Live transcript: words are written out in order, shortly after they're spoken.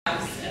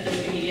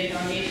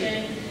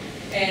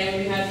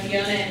and we have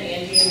Fiona and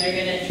Angie, and they're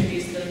going to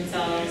introduce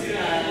themselves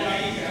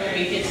when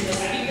we get to the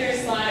speaker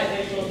slot,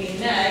 which will be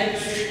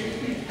next.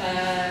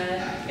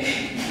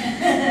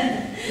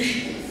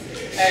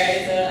 Alright,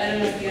 so I don't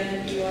know, Fiona,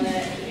 if you want to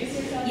introduce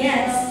yourself?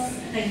 Yes,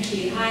 thank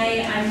you.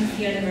 Hi, I'm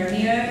Fiona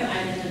Romeo.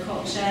 I'm in the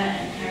Culture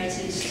and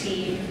Heritage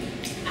team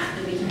at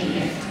the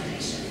Wikimedia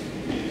Foundation.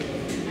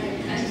 I'm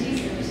Angie,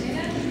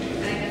 Cervellera.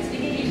 I'm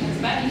speaking in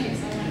Spanish if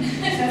someone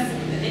has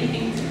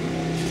anything to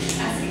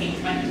ask in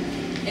Spanish.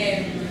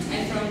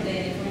 I'm from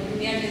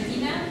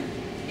Argentina,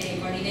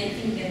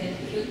 coordinating the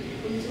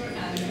culture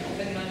and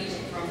open knowledge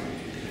from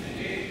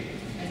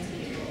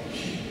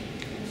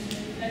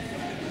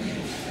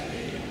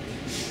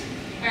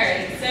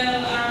Alright, so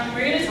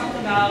we're going to talk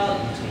about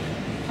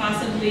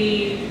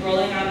possibly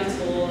rolling out a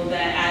tool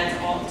that adds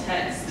alt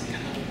text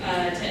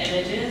to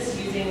images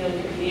using the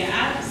Wikipedia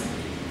apps.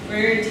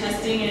 We're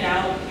testing it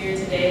out here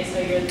today, so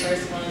you're the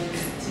first ones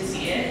to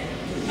see it.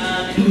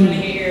 And we want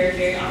to get your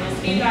very honest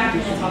feedback,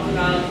 and we'll talk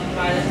about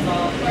why this is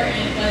all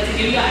important. But to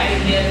give you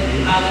an idea of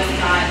how this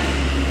got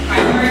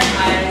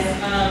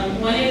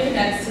prioritized, one, it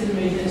connects to the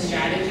movement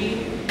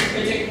strategy,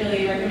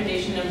 particularly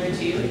recommendation number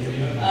 2,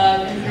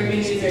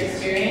 improving user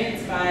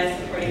experience by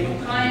supporting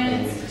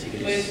clients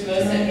with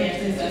most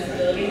advanced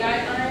accessibility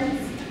guidelines.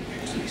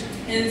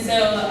 And so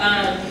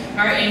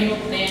our annual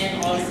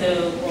plan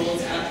also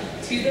rolls up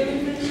to the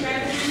movement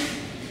strategy.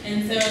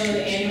 And so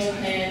the annual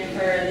plan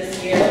for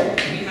this year,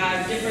 we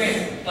have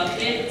different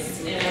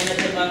buckets, and one of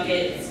the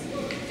buckets,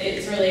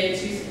 it's related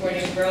to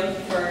supporting growth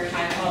for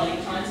high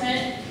quality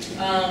content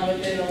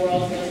within the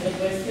world's most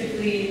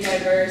linguistically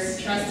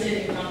diverse,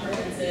 trusted, and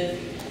comprehensive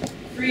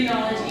free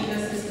knowledge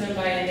ecosystem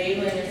by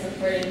enabling and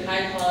supporting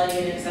high quality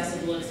and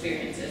accessible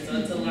experiences. So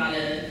it's a lot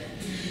of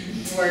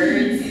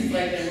words, it's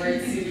like a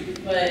word soup,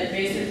 but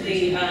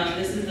basically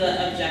this is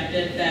the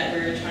objective that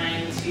we're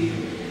trying to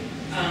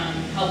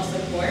help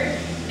support.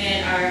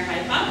 And our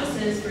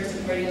hypothesis for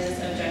supporting this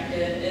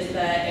objective is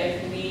that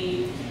if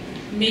we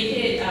make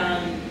it,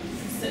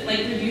 like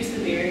reduce the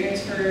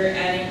barriers for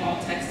adding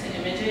alt text to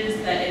images,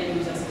 that it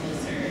moves us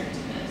closer to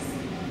this.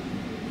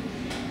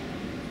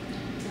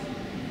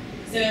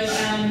 So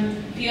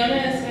Fiona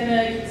is going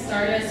to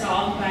start us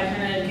off by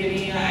kind of giving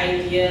you an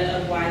idea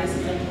of why this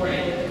is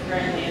important, what the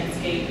current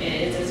landscape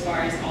is as far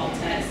as alt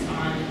text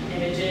on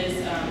images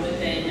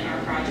within our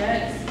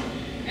projects.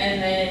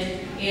 And then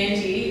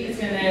Angie is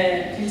going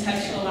to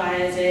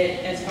contextualize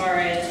it as far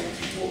as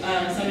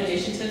some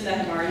initiatives that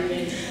have already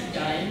been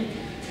done.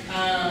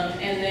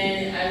 And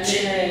then I'm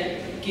going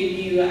to give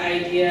you an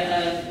idea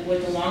of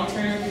what the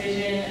long-term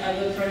vision of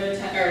the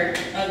prototype or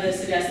of the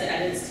suggested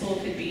edits tool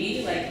could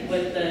be, like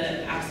what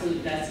the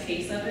absolute best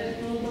case of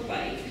it will look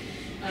like.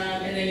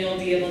 And then you'll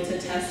be able to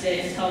test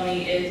it and tell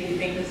me if you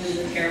think this is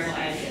a terrible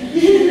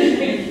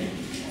idea.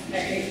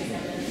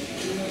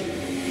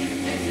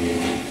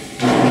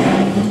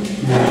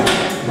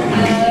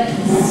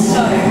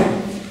 So,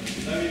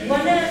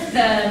 one of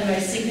the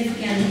most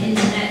significant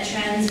internet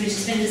trends, which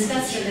has been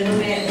discussed a little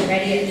bit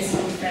already at this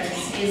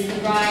conference, is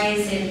the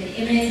rise in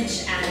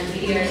image and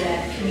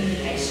video-led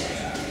communication.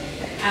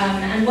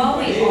 And while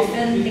we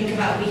often think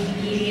about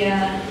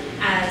Wikipedia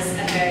as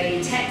a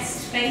very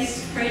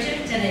text-based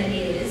project, and it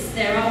is,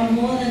 there are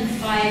more than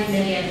 5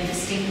 million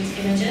distinct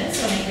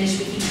images on English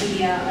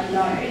Wikipedia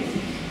alone.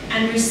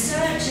 And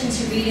research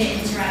into reader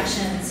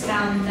interactions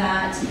found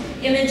that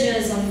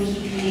images on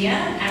Wikipedia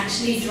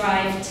actually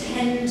drive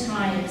 10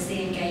 times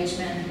the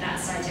engagement that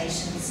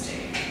citations do.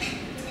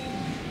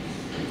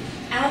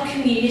 Our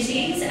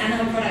communities and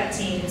our product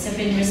teams have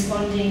been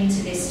responding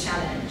to this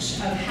challenge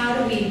of how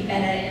do we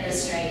better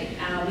illustrate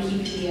our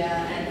Wikipedia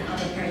and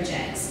other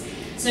projects.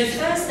 So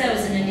first there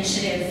was an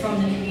initiative from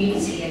the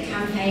community, a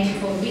campaign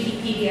called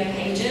Wikipedia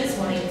Pages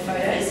Wanting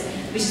Photos,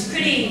 which is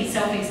pretty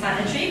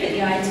self-explanatory, but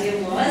the idea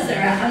was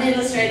there are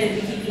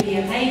unillustrated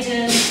Wikipedia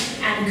pages,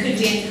 and could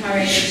we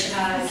encourage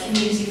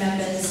community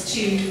members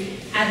to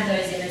add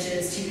those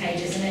images to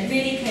pages. And it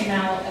really came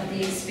out of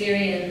the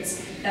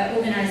experience that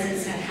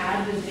organisers had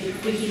had with the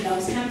Wiki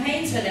Loves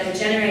campaigns, where they were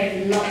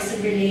generating lots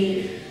of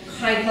really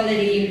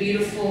high-quality,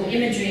 beautiful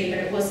imagery, but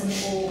it wasn't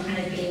all kind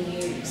of being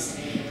used.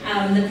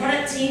 The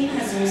product team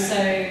has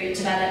also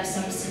developed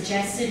some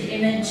suggested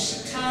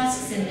image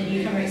tasks in the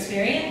newcomer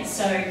experience.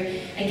 So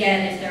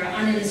again, if there are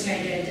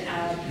unillustrated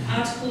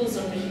articles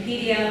on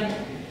Wikipedia,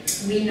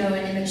 we know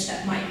an image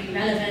that might be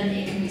relevant,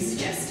 it can be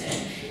suggested,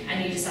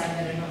 and you decide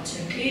whether or not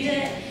to include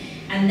it.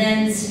 And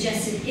then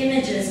suggested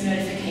images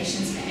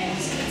notifications for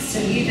editors. So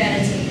you've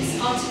edited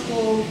this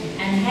article,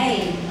 and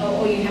hey,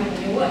 or you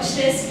happen to watch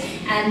this,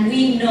 and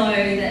we know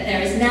that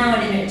there is now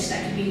an image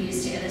that could be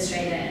used to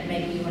illustrate it, and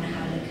maybe you want to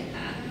have a look at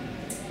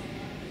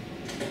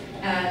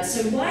that.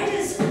 So why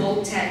does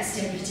alt text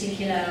in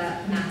particular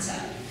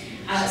matter?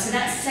 So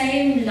that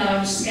same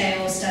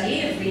large-scale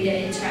study of reader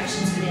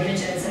interactions with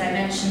images that I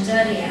mentioned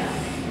earlier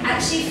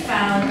actually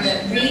found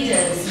that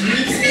readers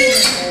use the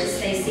images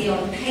they see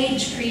on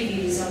page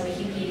previews on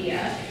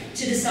Wikipedia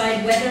to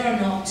decide whether or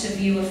not to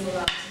view a full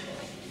article.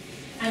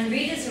 And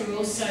readers are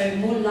also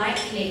more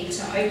likely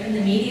to open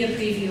the media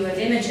preview of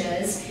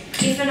images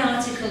if an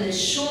article is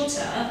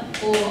shorter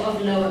or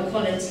of lower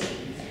quality.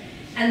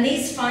 And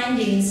these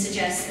findings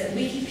suggest that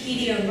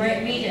Wikipedia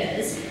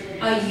readers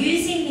are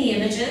using the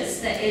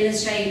images that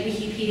illustrate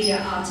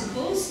Wikipedia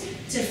articles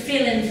to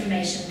fill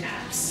information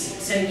gaps.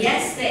 So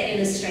yes, they're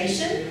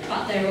illustration,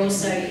 but they're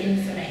also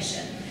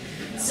information.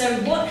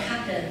 So what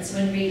happens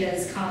when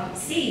readers can't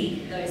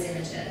see those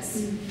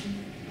images?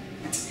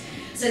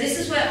 So this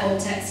is where alt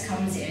text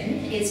comes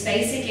in. It's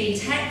basically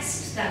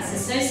text that's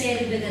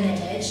associated with an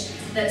image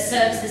that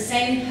serves the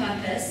same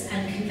purpose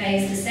and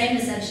conveys the same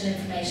essential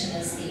information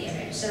as the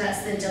image. So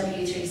that's the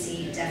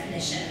W3C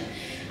definition.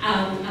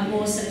 A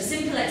more sort of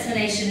simple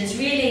explanation is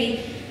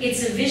really,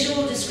 it's a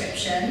visual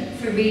description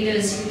for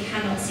readers who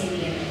cannot see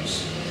the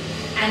image.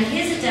 And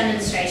here's a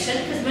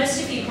demonstration, because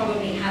most of you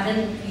probably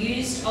haven't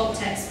used alt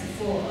text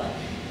before.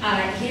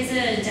 Here's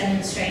a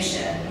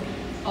demonstration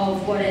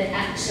of what it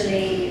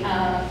actually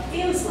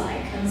feels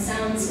like and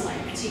sounds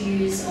like to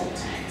use alt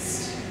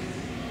text.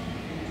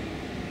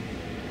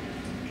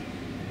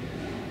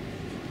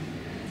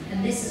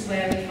 And this is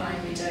where we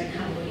find we don't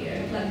have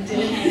audio plugged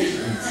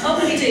in. Oh,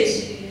 we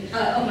do.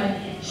 Oh my,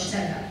 I'll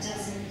turn it up.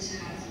 Doesn't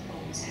have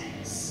alt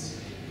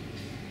text.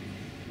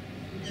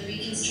 The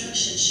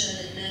reconstruction shown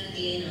at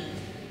Fiona.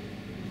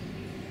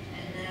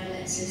 And now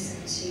let's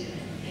listen to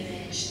an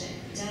image that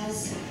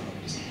does have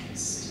alt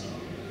text.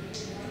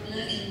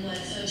 Black and white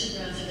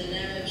photograph of a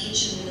narrow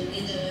kitchen with a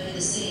window over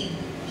the sink,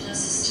 plus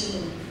a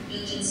stool,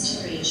 built-in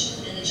storage,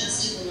 and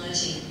adjustable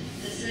lighting.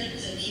 The front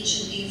of a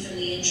kitchen view from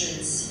the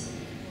entrance.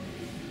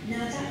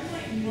 Now that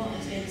might not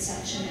have been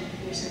such an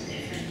important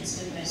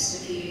difference for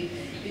most of you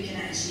who can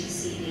actually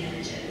see the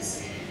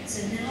images.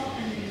 So now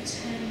I'm going to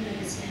turn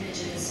those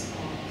images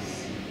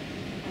off,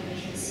 and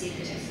we can see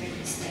the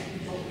difference that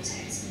alt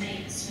text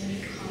makes when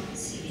you can't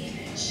see the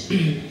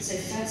image. So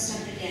first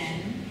up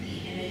again,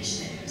 the image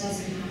that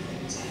doesn't have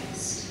alt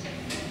text.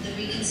 The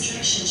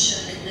reconstruction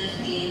shown at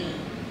Fiona.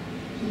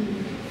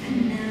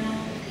 And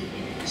now the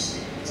image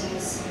that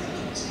does have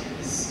alt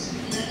text.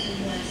 Black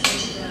and white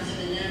photograph of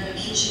a narrow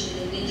kitchen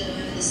with a window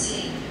over the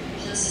sink,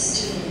 plus a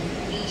stool,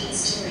 built-in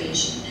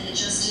storage, and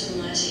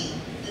adjustable lighting.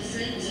 The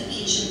front of a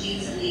kitchen view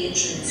from the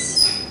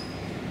entrance.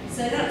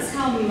 So that's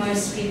how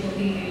most people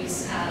who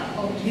use,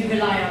 who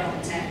rely on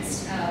alt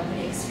text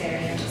would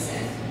experience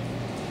it.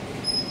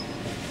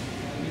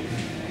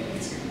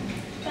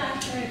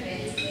 Back for a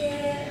bit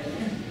here.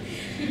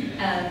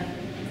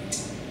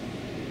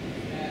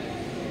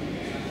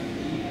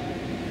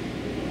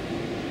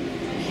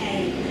 Okay,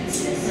 let's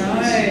listen. No,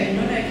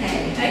 not okay.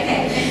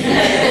 Okay.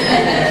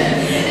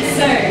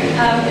 So,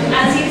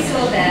 as you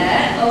saw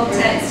there, alt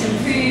text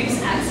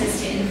improves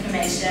access to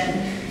information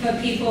for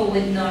people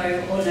with no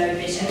or low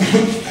vision.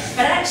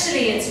 But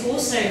actually, it's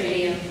also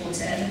really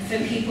important for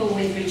people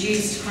with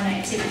reduced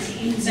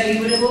connectivity. So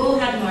you would have all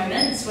had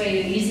moments where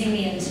you're using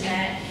the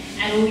internet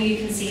and all you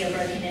can see are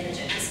broken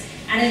images.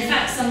 And in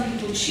fact, some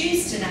people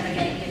choose to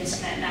navigate the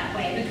internet that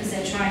way because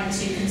they're trying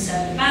to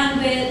conserve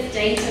bandwidth,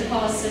 data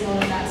costs, and all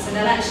of that. So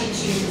they'll actually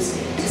choose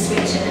to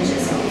switch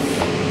images off.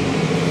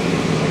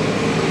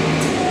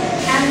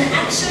 And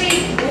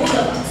actually, all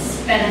of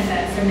us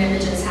benefit from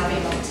images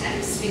having alt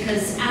text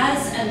because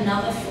as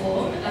another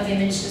form of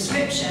image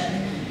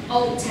description,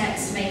 alt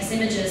text makes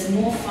images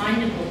more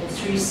findable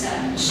through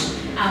search.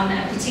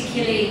 And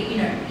particularly,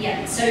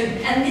 so,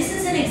 and this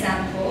is an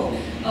example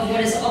of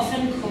what is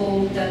often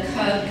called the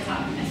curb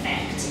cut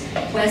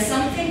effect, where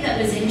something that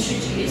was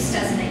introduced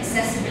as an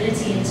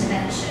accessibility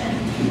intervention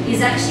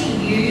is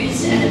actually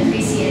used and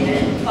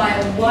appreciated by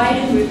a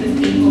wider group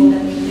of people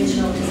than the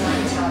original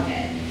design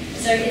target.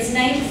 So it's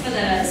named for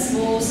the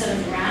small sort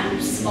of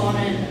ramps on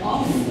and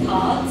off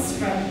paths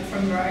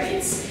from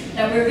roads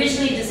that were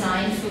originally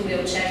designed for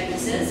wheelchair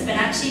users, but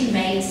actually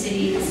made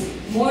cities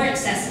more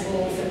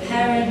accessible for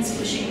parents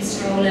pushing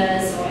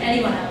strollers or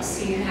anyone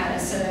else who had a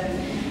certain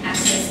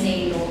access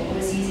need or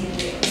was using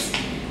wheels.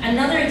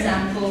 Another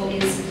example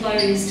is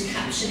closed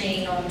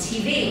captioning on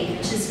TV,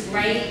 which is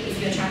great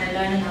if you're trying to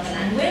learn another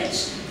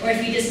language, or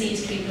if you just need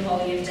to keep the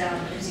volume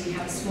down because you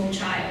have a small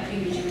child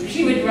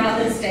who would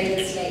rather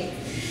stay asleep.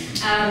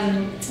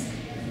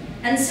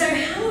 And so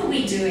how are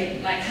we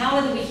doing? Like, how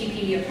are the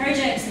Wikipedia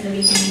projects and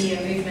the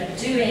Wikimedia movement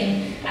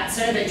doing at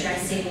sort of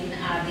addressing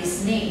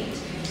this need?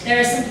 There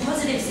are some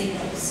positive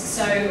signals.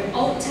 So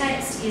alt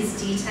text is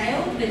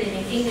detailed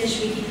within English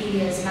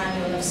Wikipedia's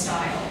manual of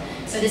style.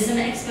 So there's an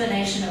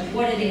explanation of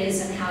what it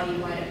is and how you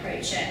might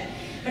approach it.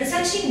 But it's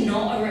actually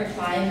not a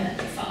requirement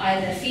for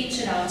either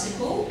featured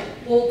article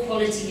or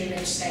quality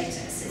image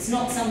status. It's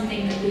not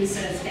something that we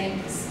sort of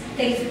think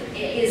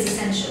is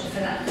essential for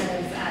that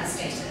kind of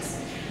status.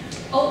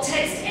 Alt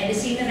text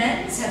editing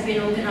events have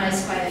been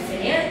organised by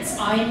affiliates.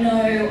 I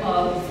know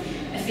of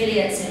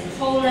affiliates in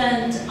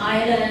Poland,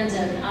 Ireland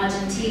and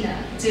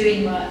Argentina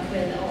doing work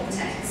with alt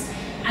text.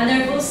 And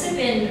there have also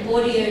been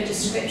audio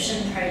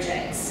description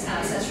projects, so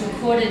that's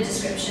recorded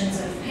descriptions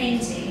of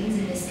paintings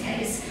in this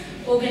case,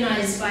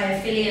 organised by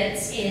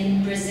affiliates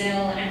in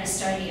Brazil and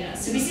Estonia.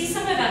 So we see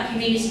some of our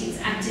communities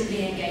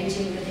actively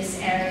engaging with this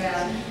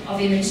area of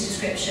image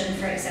description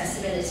for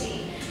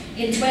accessibility.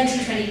 In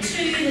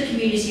 2022, the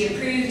community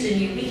approved a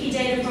new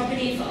Wikidata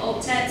property for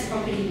alt text,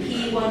 property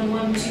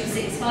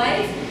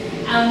P11265.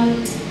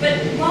 But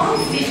while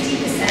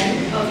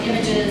 50% of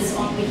images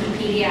on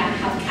Wikipedia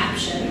have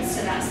captions,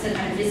 so that's the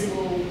kind of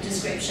visible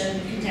description,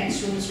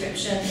 contextual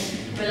description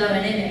below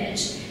an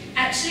image,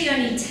 actually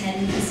only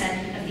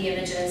 10% of the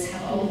images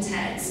have alt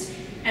text,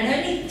 and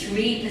only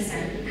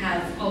 3%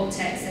 have alt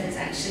text that is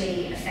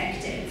actually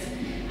effective.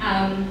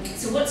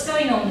 So what's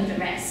going on with the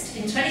rest?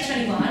 In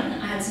 2021,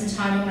 I had some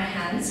time on my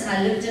hands and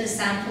I looked at a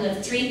sample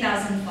of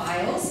 3,000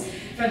 files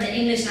from the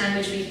English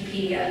language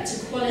Wikipedia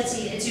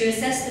to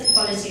assess the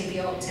quality of the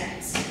alt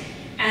text.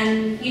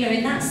 And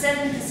in that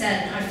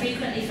 7%, I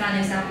frequently found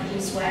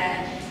examples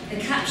where the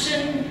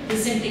caption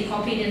was simply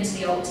copied into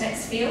the alt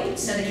text field,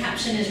 so the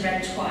caption is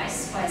read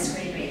twice by a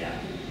screen reader.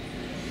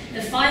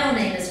 The file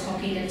name is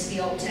copied into the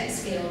alt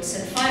text field, so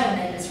the file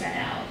name is read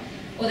out.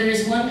 Or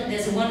there's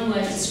a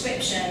one-word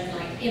description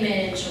like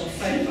image or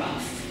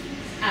photograph.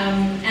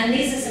 And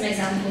these are some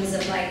examples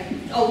of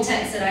alt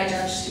text that I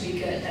judged to be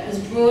good, that was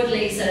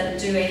broadly sort of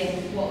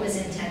doing what was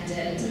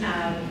intended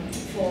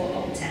for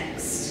alt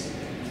text.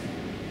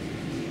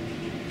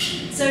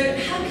 So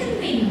how can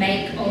we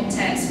make alt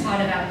text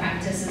part of our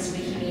practice as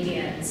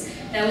Wikimedians?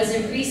 There was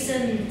a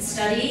recent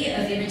study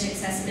of image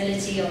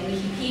accessibility on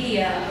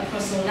Wikipedia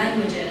across all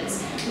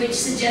languages, which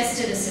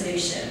suggested a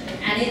solution.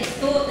 And it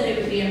thought that it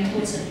would be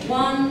important,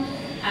 one,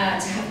 to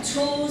have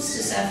tools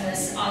to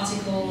surface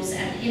articles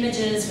and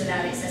images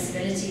without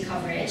accessibility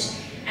coverage,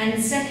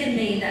 and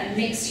secondly, that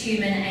mixed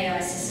human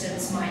AI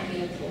systems might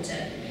be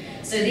important.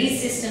 So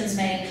these systems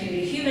may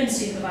include a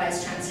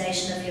human-supervised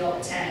translation of the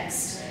alt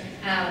text,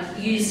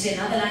 used in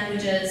other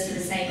languages for the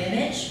same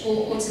image,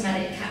 or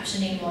automatic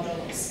captioning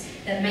models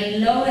that may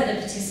lower the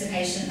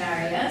participation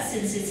barrier,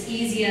 since it's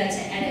easier to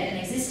edit an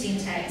existing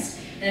text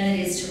than it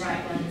is to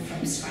write one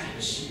from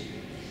scratch.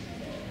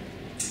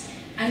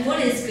 And what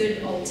is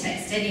good alt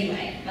text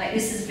anyway?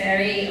 This is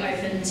very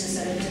open to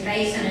sort of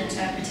debate and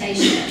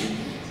interpretation.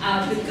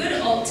 But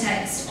good alt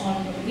text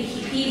on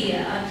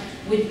Wikipedia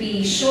would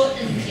be short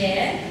and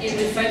clear. It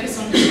would focus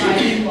on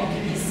describing what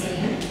can be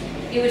seen.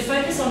 It would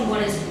focus on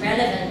what is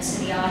relevant to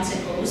the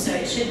article, so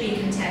it should be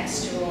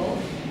contextual.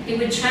 It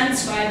would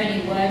transcribe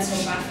any words or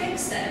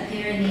graphics that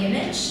appear in the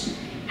image,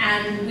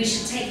 and we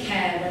should take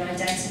care when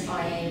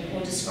identifying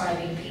or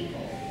describing people.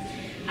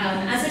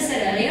 As I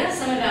said earlier,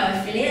 some of our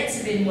affiliates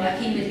have been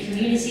working with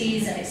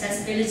communities and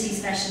accessibility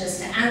specialists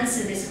to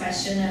answer this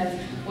question of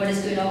what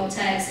is good alt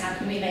text, how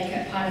can we make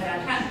it part of our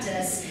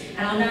practice,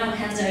 and I'll now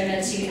hand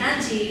over to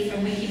Angie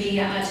from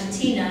Wikimedia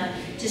Argentina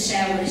to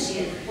share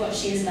what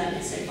she has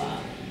learned so far.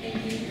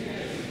 Thank you.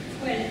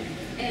 Well,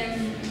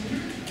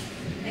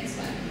 next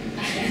one.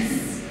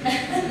 Yes.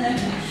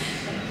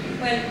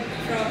 Well,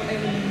 from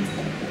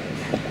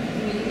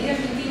Wikimedia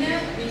Argentina,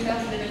 we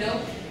have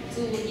developed 2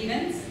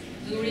 events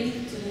during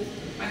 2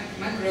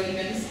 macro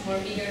events, or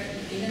bigger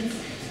events,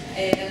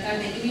 that are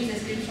the Image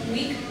Description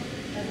Week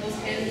that was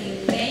held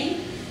in May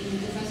in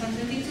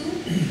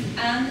 2022,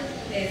 and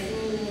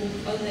through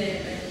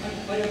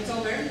all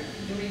October,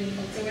 during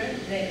October,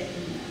 the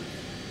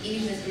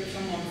Image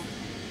Description Month.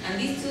 And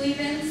these 2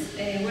 events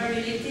were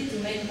related to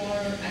make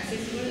more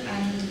accessible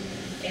and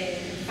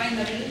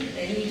findable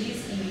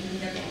images in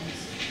Wikimedia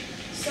Commons.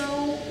 So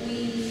we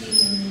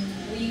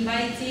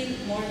invited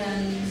more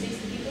than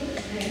 60 people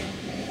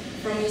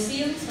from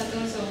museums, but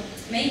also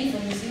mainly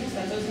from museums,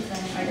 but also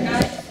from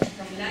archives,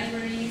 from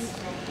libraries,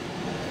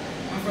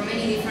 from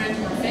many different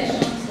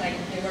professions. Like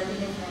there were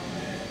people from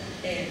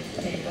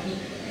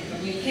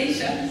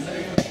communication,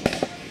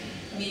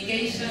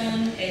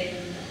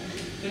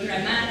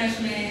 cultural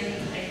management,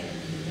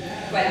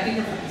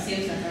 people from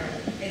museums that are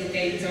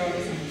educators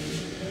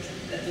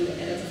that do a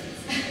lot of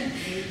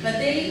things. But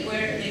they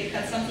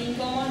had something in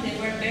common. They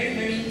were very,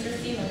 very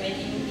interested in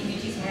making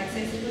images more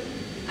accessible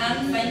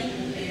and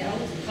finding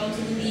out how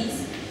to do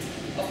this.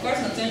 Of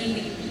course, not only in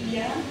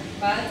Wikipedia,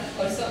 but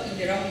also in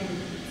their own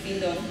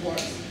field of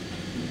work.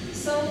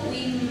 So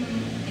we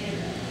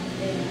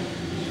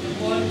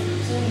involved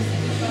 2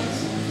 institutions,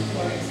 2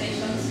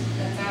 organizations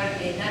that are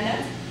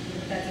NALAT,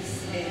 that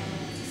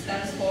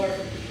stands for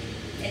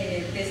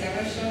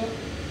Desarrollo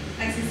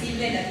Accesible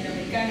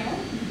Latinoamericano.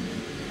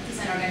 It's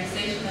an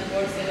organization that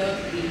works a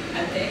lot with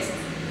alt text,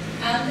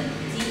 and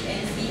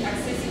TNC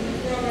Accessible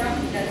Program,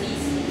 that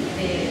is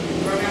the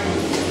program of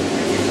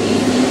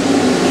accessibility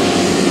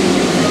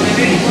from a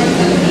very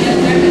important theater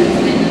that is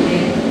the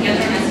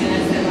Teatro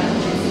Nacional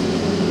Cervellera.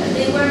 But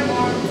they were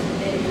more,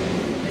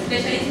 the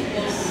specialist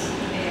was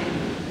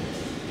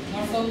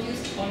more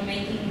focused on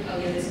making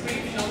audio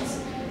descriptions,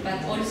 but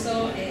also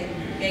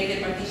gave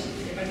the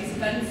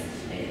participants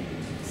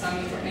some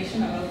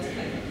information about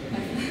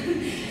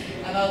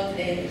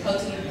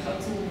how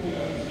to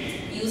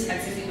use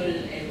accessible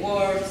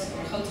words,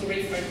 or how to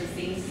refer to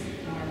things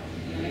more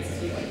in an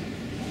accessible way.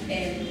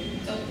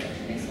 So,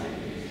 next one.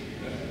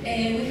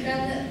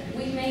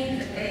 We made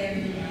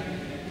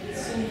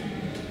some,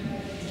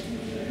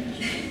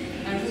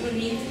 and we will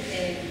need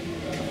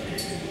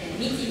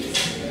meetings,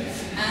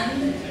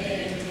 and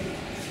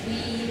we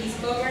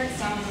discovered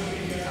some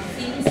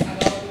things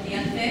about the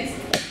alt text,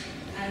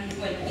 and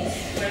well, these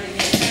were the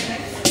main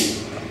highlights.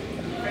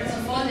 First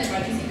of all, the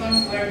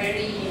participants were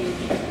very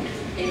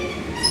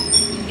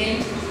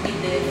engaged with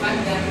the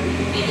fact that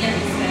Wikipedia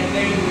is a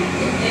very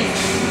good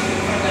text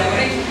for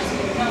collaboration, as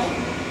we know.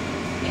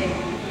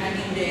 And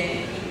in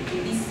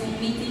these Zoom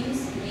meetings,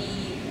 we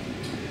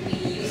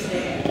use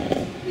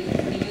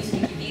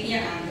Wikipedia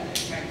and the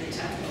chat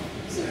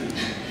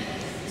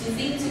to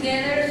think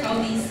together how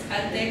these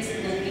alt text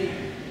will be.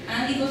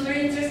 And it was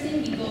very interesting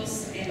because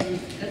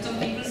lots of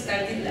people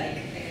started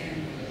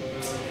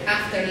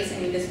after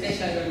listening to the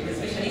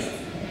specialists,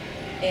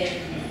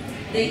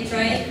 they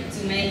tried to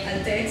make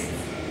alt text,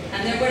 and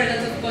there were a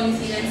lot of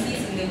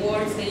coincidences in the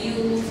words they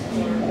used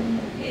or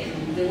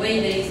the way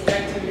they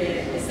structured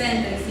the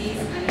sentences,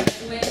 and in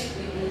that way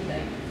we would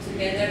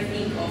together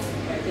think of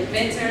the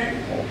better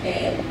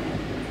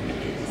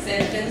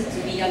sentence to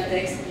be alt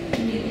text in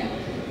Wikipedia.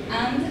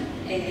 And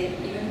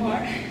even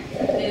more,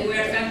 they were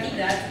happy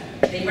that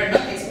they were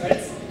not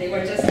experts, they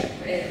were just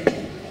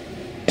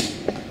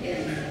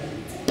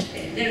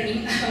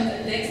learning about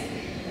alt text,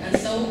 and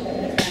so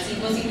as it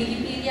was in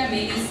Wikipedia,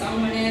 maybe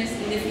someone else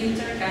in the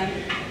future can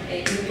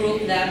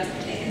improve that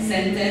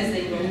sentence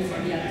they wrote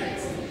for the alt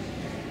text.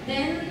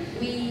 Then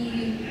we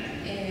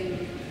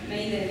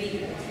made a big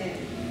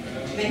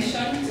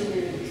mention to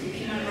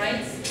human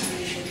rights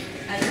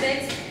and alt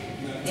text,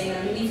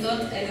 and we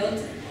thought a lot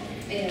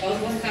about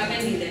what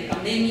happened in the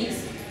pandemics,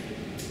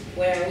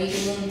 where we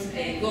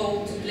couldn't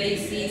go to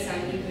places and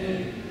we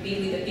couldn't be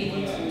with the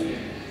people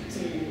to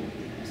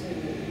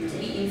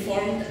be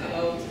informed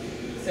about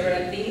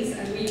several things,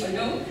 as we all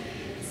know.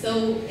 So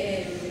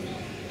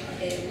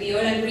we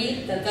all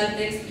agreed that alt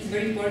text is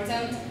very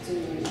important to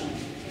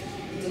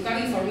have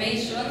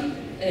information.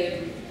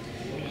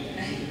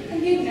 I'm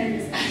getting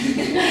nervous.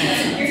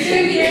 You're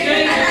doing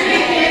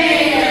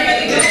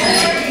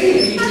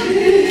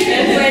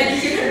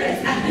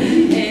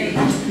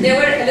there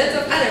were a lot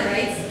of other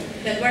rights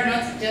that were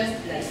not just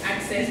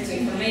access to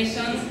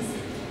information,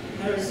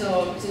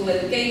 also to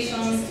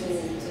education,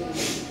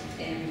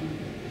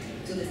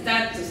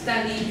 to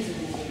study.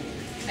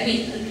 I mean,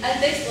 alt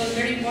text was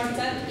very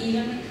important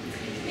even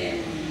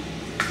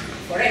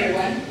for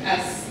everyone,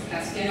 as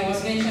Fiona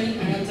was mentioning,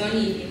 and not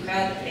only if you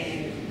had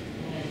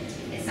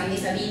some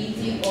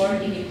disability or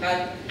if you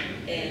had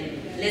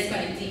less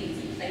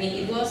connectivity. I mean,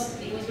 it was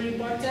very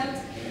important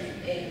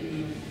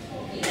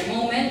in a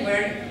moment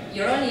where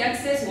your only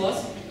access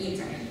was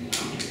internet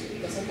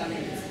because of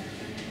pandemic.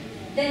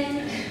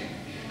 Then,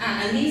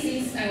 and this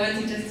is, I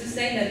wanted just to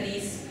say that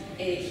this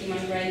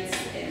human rights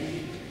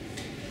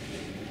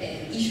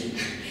issue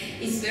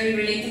is very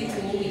related to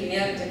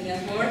Wikimedia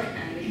Argentina's work,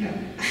 and we have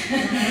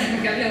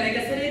Fiona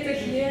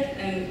here,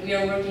 and we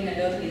are working a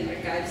lot with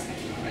archives and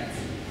human rights.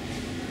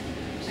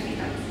 Check it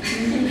out.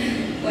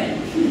 Well,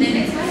 the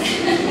next one.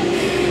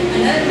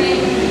 Another main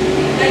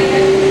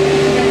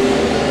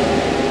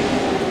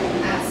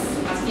as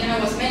Fiona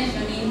was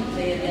mentioning,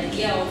 the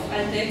idea of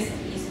alt text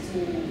is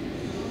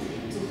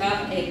to have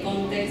a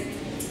context,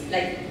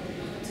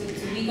 to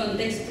be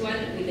contextual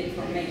with the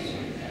information.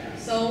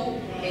 So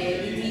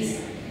it is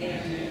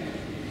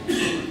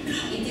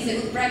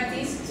a good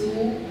practice to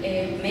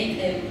make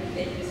a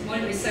small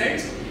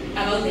research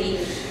about the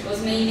English,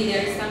 because maybe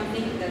there is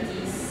something that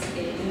is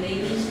in the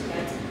English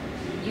that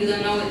you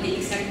don't know the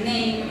exact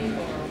name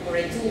or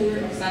a tool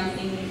or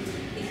something.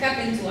 It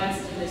happened to us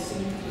in the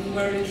Zoom. We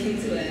were looking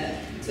to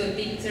a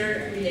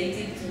picture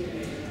related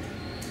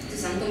to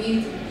some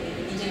community,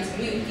 indigenous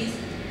communities.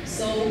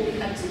 So we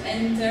had to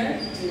enter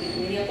to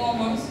Wikimedia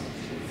Commons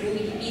through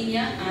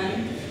Wikipedia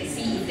and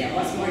see if there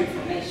was more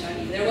information.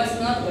 If there was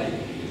not, well,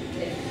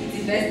 it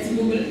is best to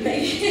Google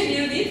maybe a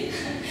little bit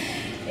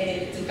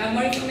to have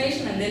more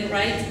information and then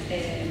write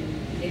a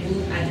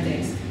good alt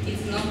text.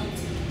 It's not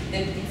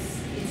that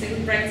it's a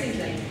good practice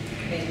to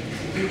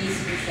do this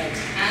research,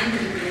 and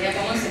Wikimedia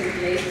Commons is a good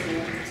place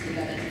to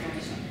gather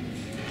information.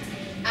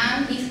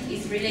 And this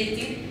is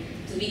related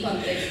to be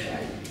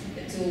contextual,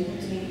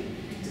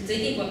 to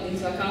take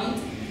into account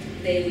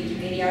the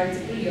Wikipedia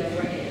article you are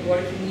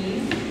working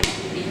in,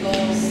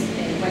 because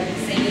what you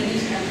say in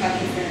English can have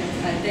different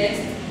alt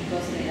text,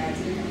 because the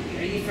article can be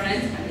very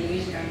different, and the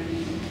English can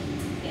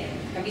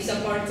be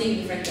supporting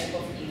different type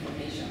of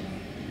information.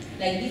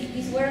 Like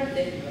these were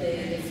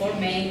the four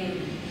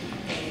main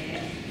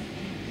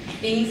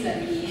things that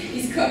we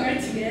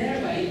discovered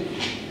together by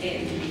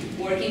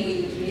working with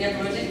Wikimedia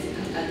projects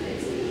and alt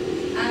text.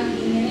 And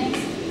in the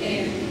next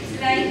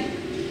slide,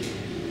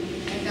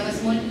 I have a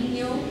small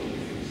video.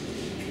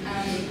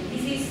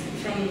 This is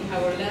from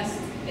our last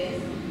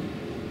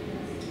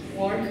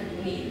work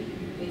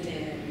with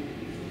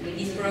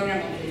this program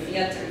of the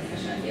theater,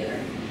 National Theater.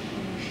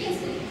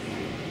 Yesterday,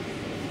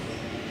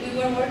 we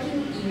were working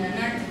in an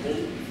article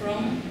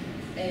from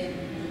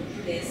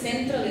the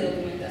Centro de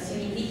Documentación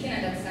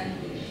Indígena, that's an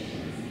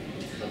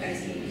how can I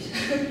say in English?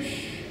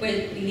 Well,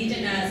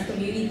 indigenous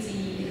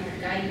community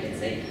archive, let's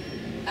say,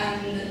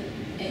 and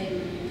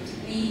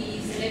we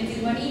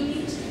selected one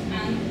image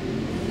and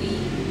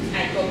I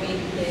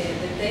copied the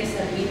text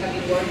that we have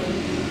been working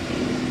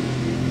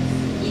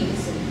in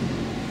Zoom.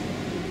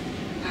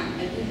 I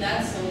put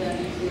that so that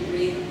you could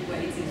read what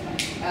it is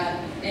about.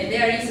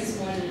 There is a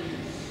small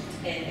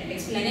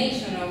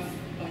explanation on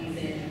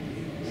the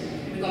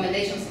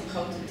recommendations on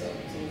how to talk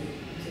to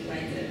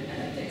write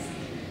a text.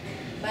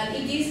 But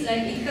it is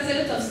like, it has a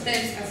lot of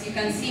steps. As you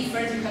can see,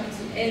 first you have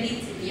to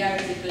edit the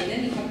article,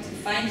 then you have to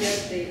find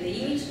just the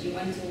image you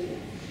want to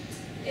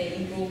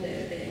improve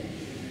the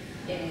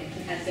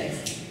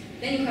text.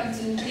 Then you have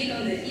to click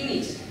on the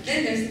image.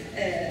 Then there's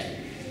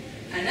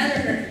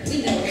another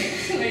window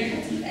where you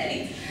have to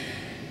edit.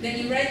 Then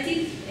you write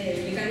it,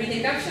 you can read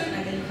the caption,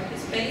 and then you have a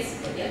space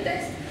for your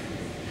text.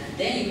 And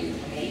then you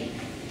click OK,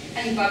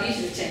 and you publish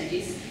the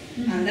changes.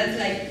 And that's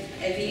like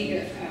a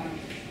big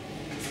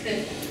step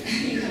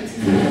you have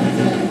to do.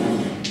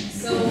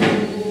 So,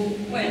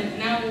 well,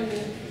 now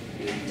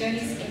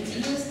Janice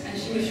continues, and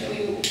she will show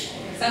you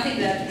something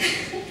that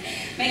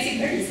makes it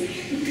very easy.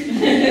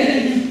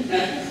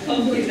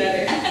 Hopefully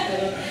better.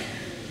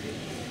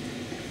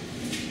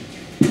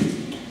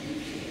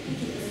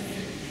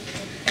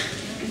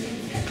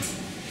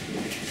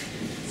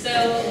 So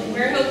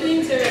we're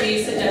hoping to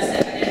release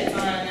suggested edits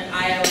on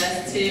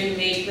iOS to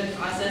make the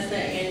process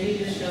that Angie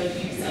just showed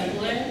you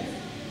simpler.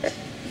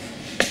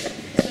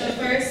 So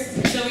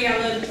first, so we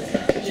have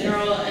a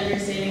general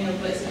understanding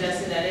of what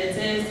suggested edits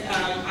is.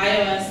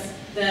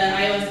 The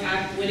iOS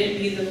app wouldn't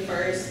be the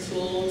first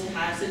tool to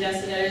have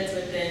suggested edits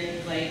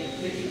within like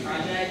Wiki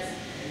projects.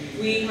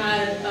 We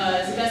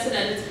have suggested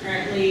edits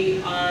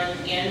currently on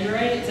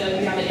Android, so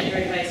if you have an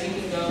Android device, you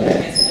can go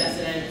and get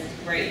suggested edits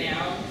right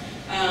now.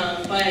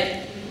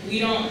 But we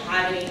don't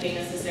have anything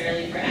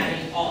necessarily for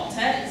adding alt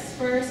text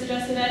for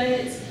suggested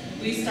edits.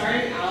 We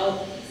started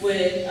out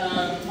with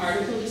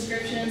article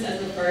descriptions as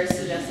the first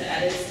suggested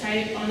edits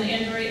type on the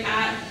Android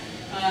app,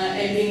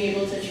 and being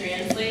able to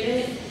translate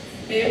it.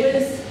 It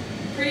was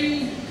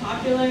pretty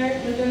popular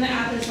within the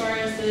app as far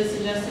as the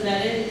suggested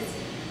edits,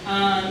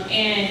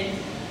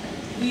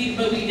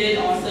 but we did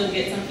also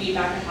get some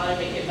feedback on how to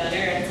make it better,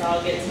 and so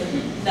I'll get to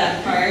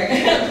that part.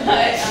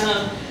 But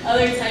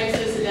other types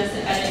of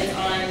suggested edits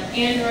on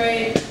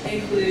Android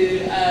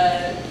include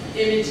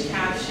image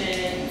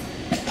captions,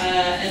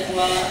 as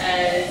well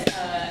as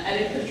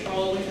edit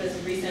control, which was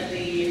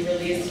recently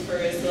released for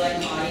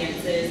select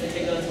audiences. If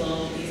it goes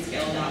low, it'll be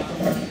scaled out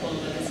for more people,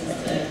 but this is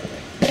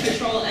to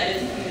control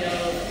edits, you know,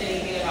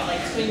 anything about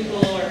like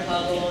Twinkle or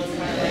Hubble, it's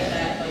kind of like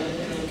that, but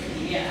within the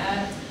Wikimedia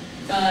app.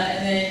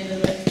 And then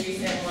the most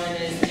recent one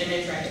is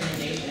image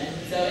recommendations.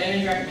 So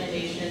image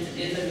recommendations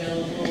is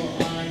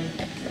available on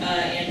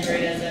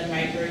Android as a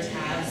micro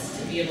task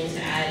to be able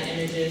to add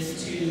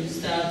images to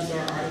stubs or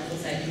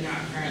articles that do not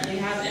currently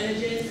have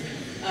images.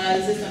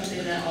 This is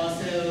something that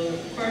also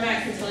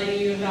Cormac can tell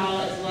you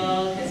about as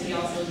well, because he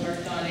also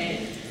worked on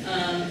it.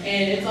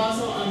 And it's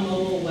also on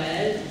mobile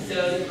web,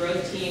 so the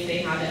growth team, they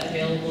have it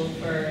available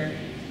for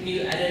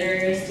new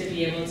editors to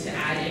be able to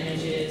add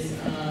images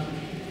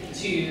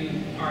to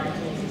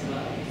articles as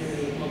well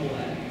through mobile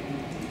web.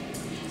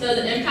 So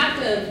the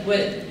impact of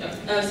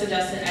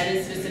suggested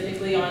edits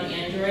specifically on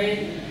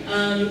Android,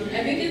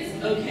 I think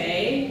it's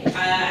okay.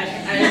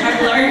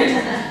 I've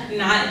learned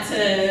not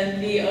to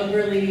be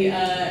overly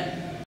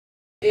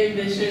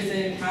ambitious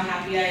in how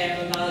happy I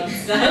am about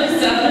stuff,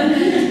 so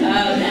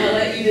I'll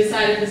let you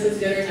decide if this is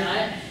good or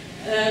not.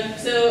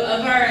 So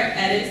of our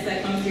edits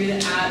that come through the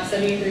app,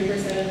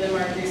 73% of them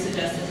are through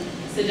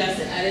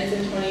suggested edits,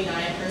 and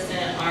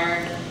 29%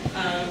 are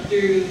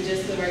through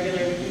just the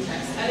regular Wiki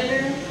text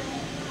editor.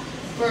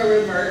 For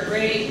a revert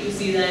rate, you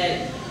see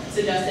that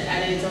suggested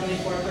edits, only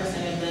 4%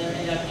 of them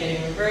end up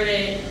getting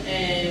reverted,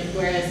 and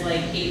whereas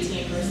like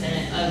 18%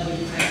 of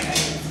Wiki text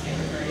edits get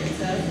reverted.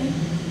 So.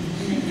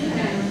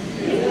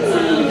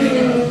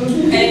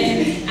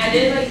 And I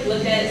did like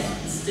look at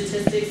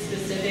statistics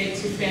specific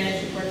to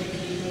Spanish and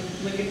Portuguese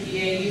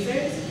Wikipedia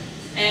users,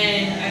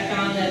 and I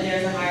found that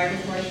there's a higher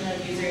proportion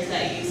of users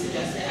that use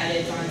suggested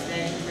edits on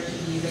Spanish and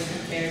Portuguese as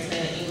compared to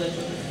English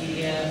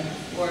Wikipedia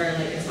or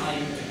like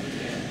Italian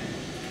Wikipedia.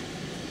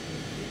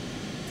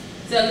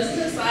 So this is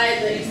a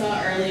slide that you saw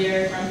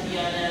earlier from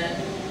Fiona,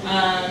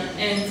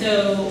 and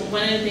so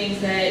one of the things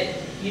that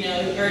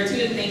or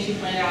two of the things she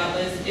pointed out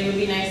was it would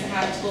be nice to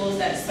have tools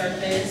that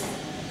surface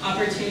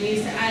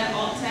opportunities to add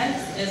alt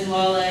text as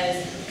well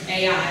as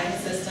AI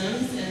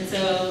systems. And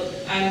so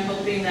I'm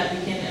hoping that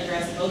we can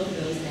address both of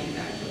those things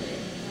actually.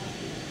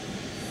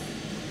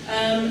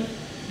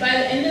 By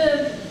the end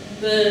of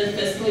the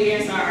fiscal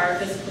year, so our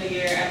fiscal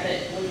year at the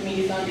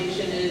Wikimedia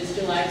Foundation is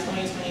July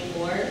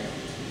 2024.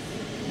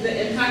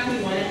 The impact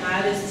we want to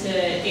have is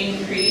to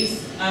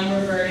increase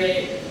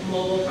unreverted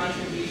mobile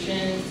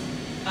contributions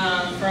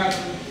from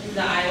the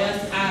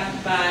iOS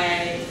app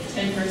by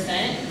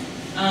 10%.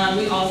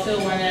 We also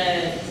want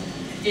to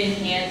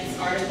enhance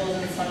articles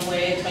in some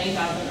way,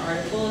 20,000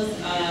 articles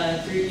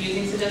through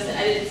using suggested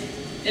edits.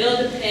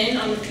 It'll depend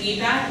on the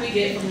feedback we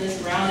get from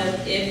this round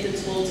of if the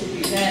tool to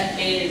do that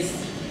is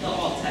the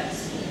alt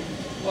text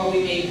tool. Or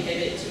we may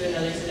pivot to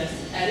another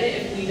suggested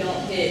edit if we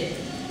don't hit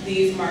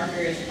these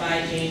markers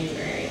by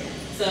January.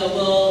 So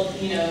we'll,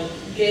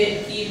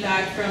 get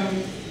feedback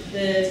from the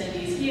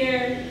attendees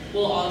here.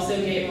 We'll also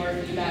get more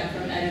feedback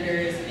from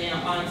editors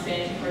on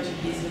Spanish and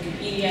Portuguese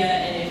Wikipedia,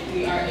 and if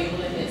we are able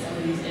to hit some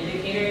of these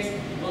indicators,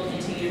 we'll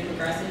continue to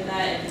progress with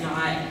that. If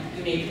not,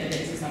 we may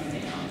pivot to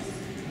something else.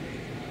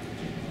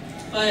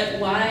 But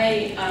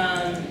why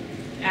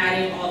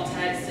adding alt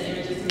text to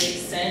images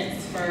makes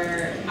sense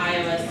for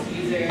iOS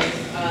users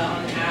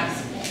on the apps.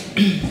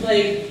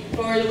 Like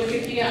for the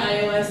Wikipedia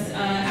iOS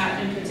app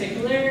in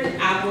particular,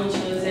 Apple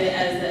chose it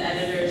as the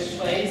editor's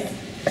choice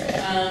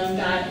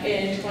back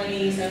in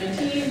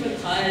 2017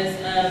 because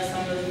of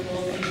some of the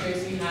cool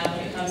features we have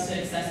when it comes to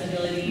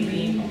accessibility,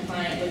 being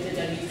compliant with the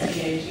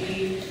WCAG,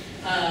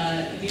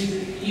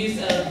 use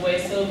of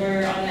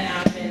voiceover on the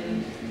app,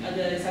 and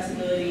the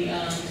accessibility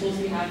tools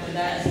we have for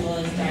that, as well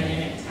as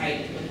dynamic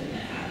type within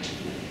the app.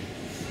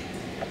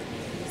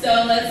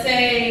 So let's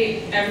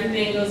say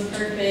everything goes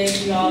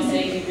perfect, we all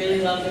say we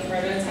really love the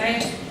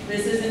prototype.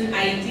 This is an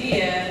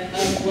idea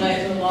of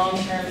what the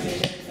long-term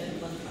vision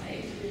could look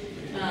like.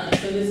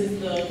 So this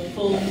is the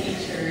full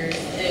features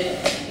if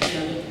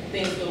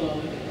things go well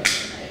with the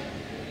prototype.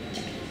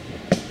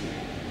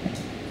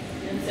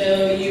 And so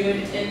you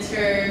would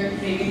enter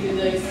maybe through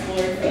the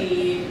Explore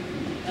feed.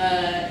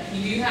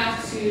 You do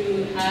have to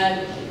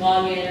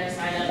log in or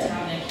sign up to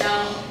have an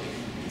account.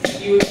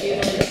 You would be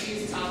able to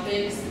choose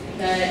topics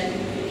that you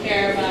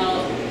care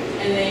about,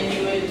 and then you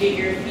would get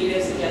your feed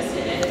of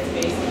suggested edits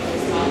based on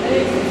those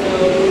topics. So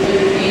for the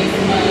case of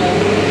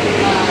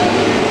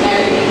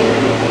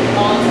editing,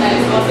 alt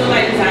text. Also,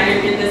 my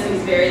designer did this. It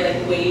was very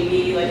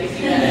wavy, if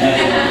you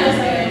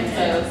had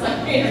so it's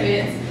not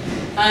bits.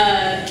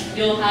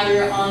 You'll have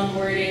your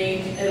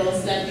onboarding. It'll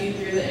step you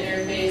through the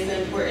interface,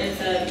 the importance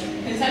of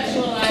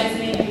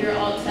contextualizing your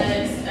alt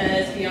text,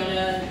 as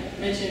Fiona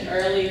mentioned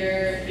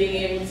earlier,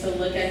 being able to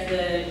look at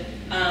the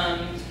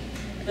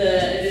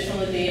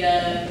additional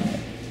data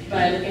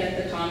by looking at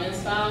the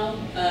comments file.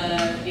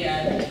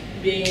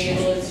 Being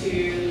able to, so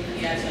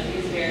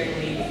he's very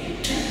wavy.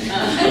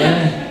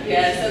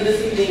 So this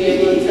is being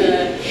able to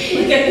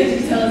look at the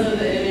details of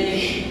the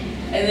image,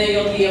 and then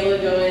you'll be able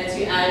to go in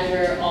to add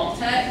your alt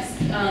text.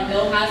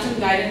 It'll have some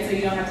guidance, so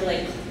you don't have to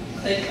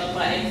click a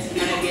button to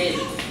kind of get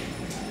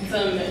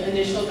some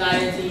initial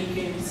guidance, and you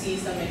can see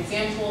some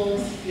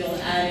examples.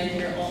 You'll add in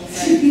your alt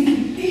text,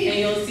 and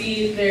you'll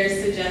see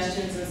there's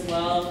suggestions as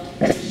well,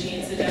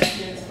 machine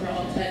suggestions for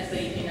alt text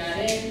that you can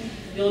add in.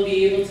 You'll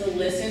be able to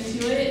listen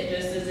to it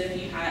just as if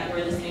you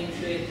were listening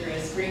to it through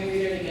a screen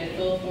reader to get a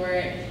feel for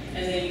it,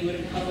 and then you would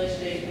have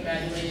published it.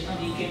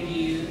 Congratulations, you can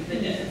view the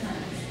data.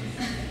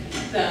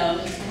 So,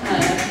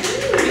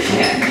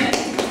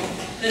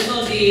 this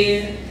will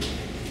be,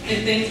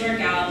 if things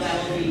work out,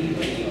 that will be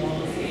what you all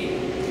will see.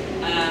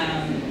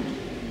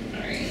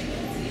 All right,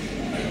 let's see.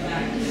 Get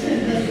back.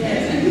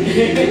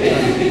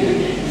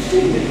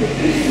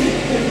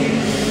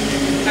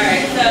 All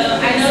right, so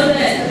I know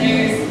that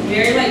there's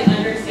very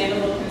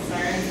understandable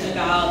concerns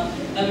about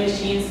a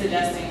machine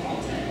suggesting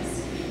alt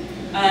text.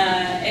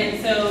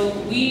 And so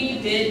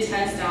we did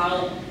test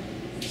out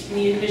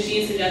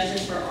machine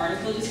suggestions for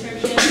article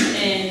descriptions,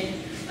 and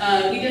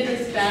we did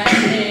this back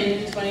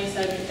in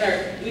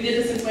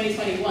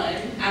 2021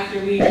 after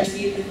we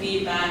received the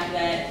feedback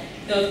that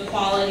the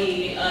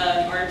quality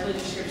of article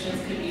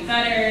descriptions could be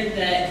better,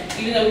 that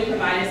even though we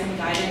provided some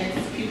guidance,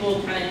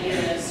 people kind of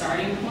needed a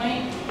starting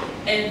point.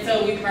 And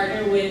so we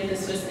partnered with the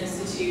Swiss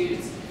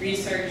Institute's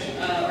research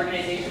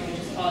organization, which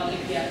is called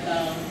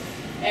EPFL,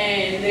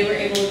 and they were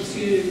able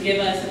to give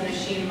us a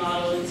machine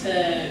model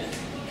to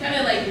kind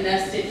of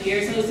nest it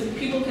here, so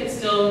people could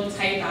still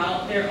type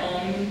out their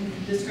own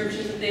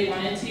descriptions if they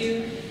wanted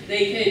to.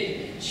 They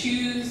could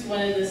choose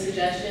one of the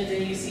suggestions,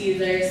 and you see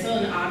there's still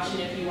an option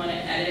if you want to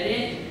edit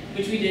it,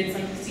 which we did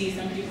see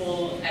some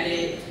people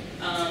edit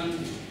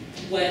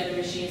what the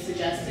machine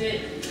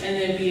suggested, and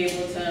then be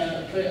able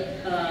to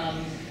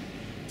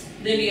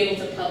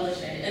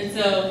publish it. And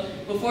so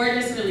before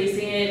just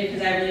releasing it,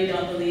 because I really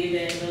don't believe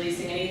in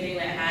releasing anything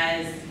that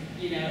has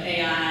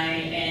AI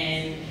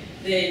and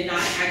then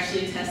not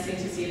actually testing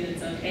to see if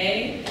it's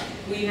okay,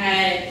 we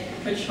had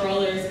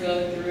patrollers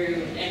go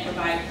through and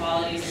provide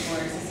quality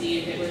scores to see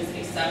if it was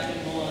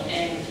acceptable,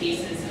 and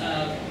cases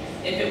of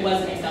if it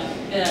wasn't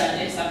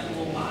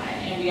acceptable, why.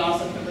 And we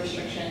also put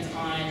restrictions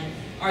on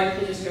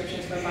article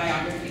descriptions for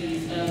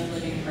biographies of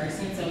living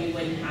persons, so we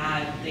wouldn't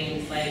have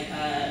things like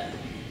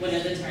one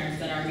of the terms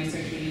that our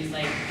research would use,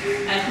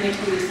 ethnic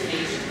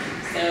hallucination.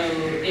 So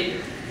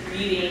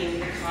reading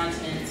the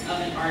contents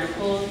of an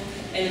article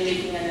and then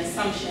making an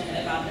assumption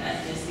about the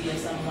ethnicity of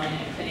someone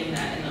and putting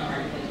that in the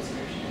article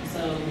description.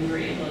 So we were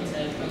able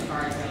to put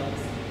guardrails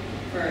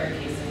for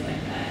cases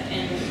like that.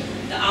 And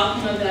the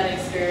outcome of that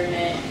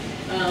experiment,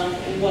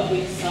 what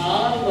we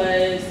saw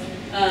was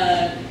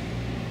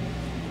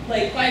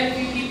quite a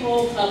few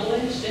people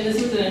published, and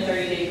this was in a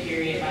 30-day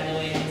period, by the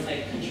way, it was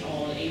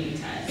controlled,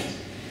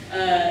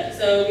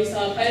 So we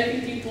saw quite a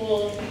few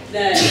people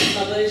that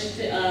published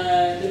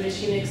the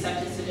machine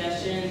accepted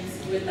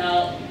suggestions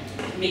without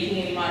making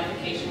any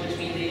modification, which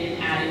means they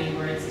didn't add any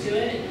words to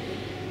it.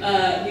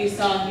 We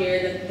saw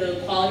here that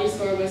the quality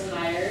score was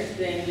higher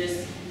than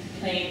just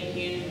plain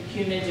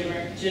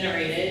human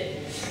generated.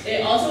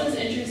 It also is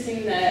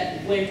interesting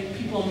that when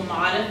people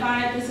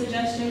modified the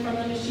suggestion from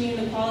the machine,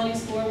 the quality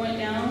score went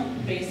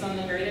down based on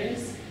the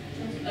graders.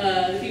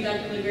 The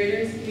feedback from the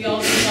graders. We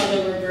also saw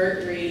the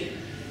revert rate,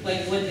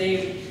 like what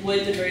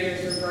the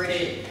graders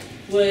reverted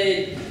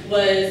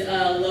was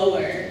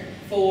lower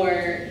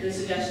for the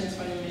suggestions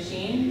from the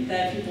machine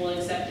that people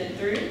accepted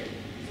through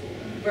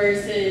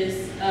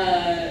versus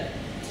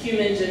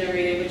human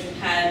generated, which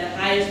had the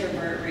highest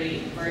revert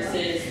rate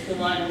versus the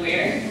one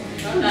where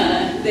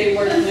they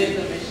worked with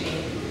the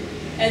machine.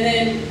 And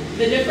then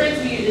the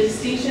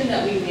distinction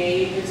that we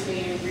made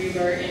between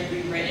revert and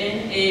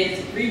rewritten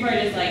is revert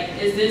is like,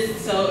 is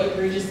this so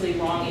egregiously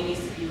wrong it needs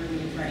to be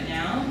removed right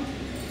now?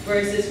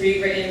 Versus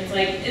rewritten, it's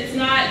like, it's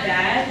not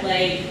bad,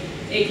 like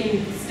it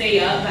can stay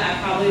up, but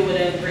I probably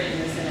would have written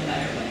this in a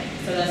better way.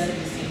 So that's the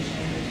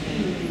distinction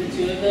between the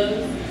two of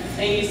those.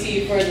 And you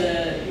see for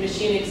the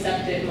machine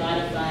accepted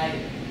modified,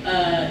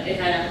 it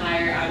had a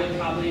higher, I would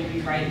probably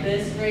rewrite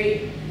this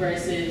rate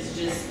versus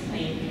just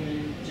plain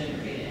human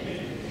generated.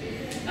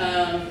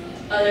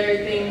 Other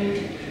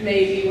thing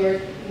maybe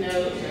worth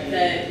note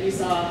that we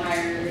saw a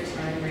higher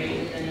return rate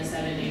within a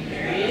 7-day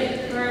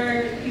period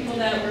for people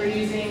that were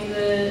using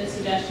the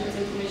suggestions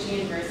of the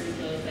machine versus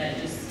those that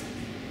just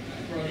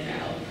wrote it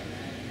out.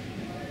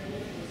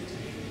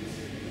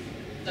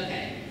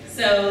 Okay,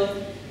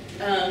 so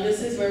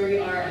this is where we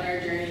are on our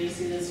journey. You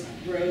see this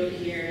road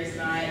here is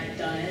not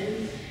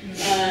done.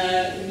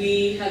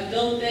 We have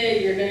built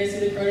it. You're going to see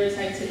the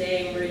prototype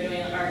today. We're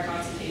doing our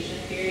consultation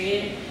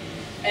period.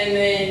 And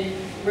then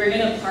we're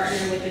going to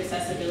partner with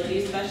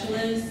accessibility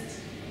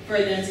specialists for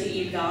them to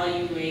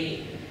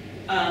evaluate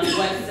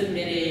what's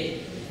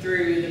submitted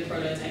through the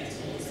prototype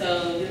tool.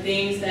 So the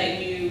things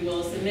that you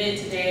will submit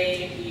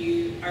today, if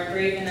you are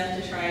brave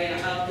enough to try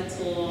out the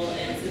tool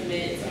and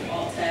submit some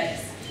alt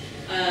text,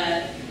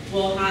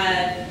 we'll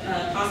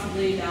have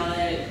possibly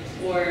ballot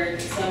or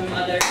some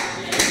other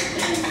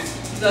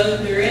go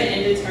through it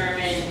and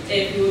determine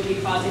if you would be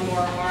causing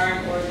more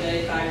harm or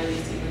good by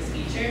releasing this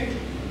feature.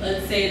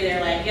 Let's say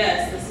they're like,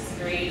 yes, this is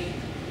great,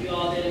 you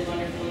all did a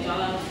wonderful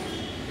job.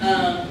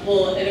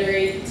 We'll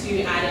iterate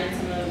to add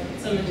in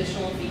some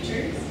additional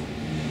features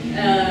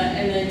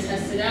and then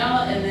test it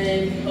out and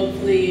then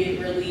hopefully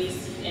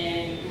release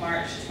in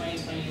March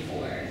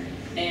 2024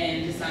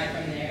 and decide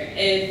from there.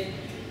 If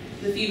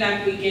the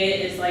feedback we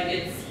get is like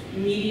it's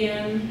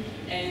medium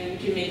and we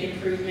can make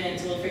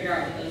improvements, we'll figure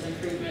out what those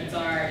improvements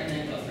are and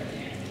then go from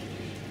there.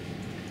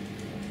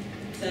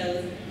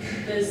 So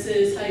this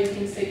is how you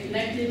can stay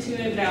connected to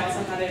it, but I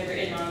also have it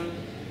written on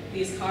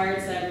these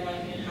cards so everyone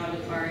can have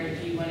a card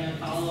if you want to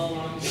follow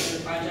along with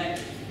the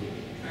project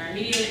on our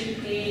media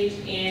page,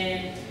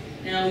 and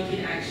now we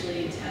can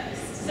actually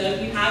test. So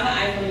if you have an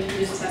iPhone, you can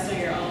just test on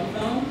your own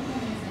phone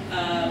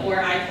or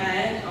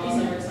iPad,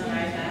 also works on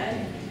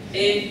iPad.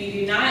 If you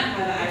do not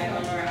have an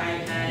iPhone or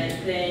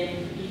iPad,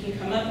 then you can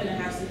come up and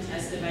have some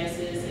test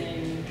devices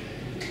and you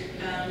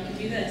can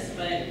do this.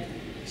 But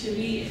should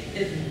we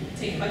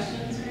take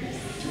questions first?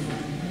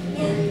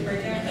 Yeah.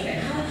 Break out? Okay.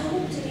 How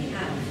long do we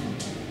have?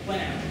 1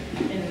 hour.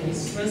 And we're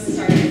supposed to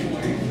start at 4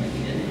 like we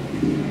did it.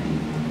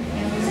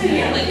 So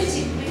yeah, we could just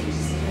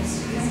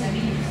questions. I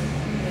mean,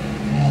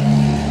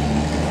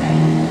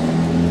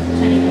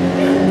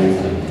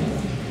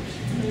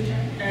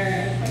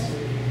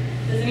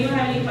 does anyone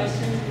have any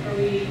questions before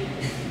we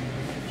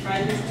try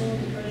this little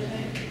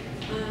prototype?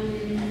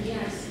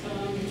 Yes,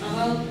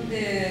 about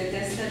the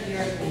test that you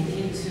are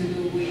thinking to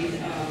do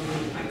with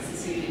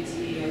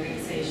accessibility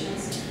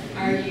organizations,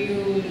 are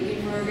you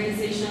looking for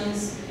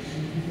organizations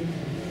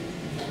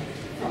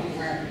from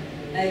where?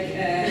 Like,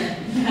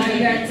 how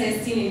you are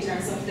testing in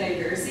terms of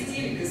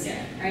diversity? Because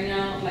right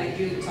now, like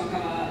you talked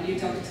about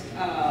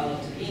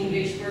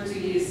English,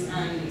 Portuguese,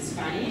 and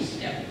Spanish.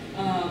 Yeah.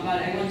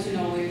 But I want to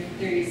know if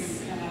there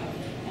is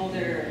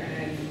other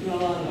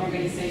global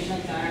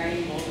organizations that are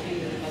involved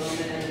in the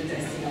development and the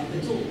testing of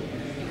the tool,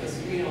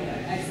 because we know that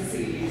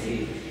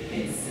accessibility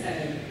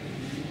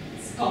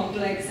it's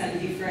complex and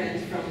different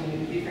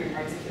from different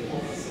parts of the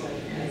world. So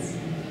yes.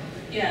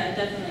 Yeah,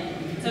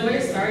 definitely. So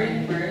we're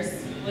starting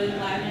first with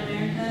Latin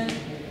America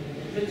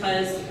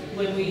because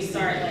when we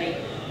start like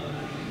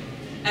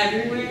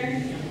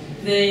everywhere,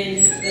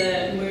 then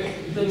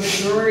the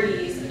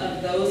majorities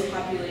of those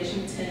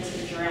populations tend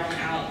to drown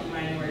out the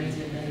minorities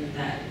within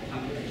that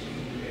population.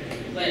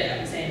 But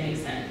I'm saying it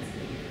makes sense.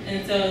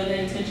 And so the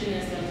intention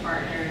is to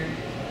partner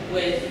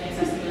with an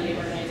accessibility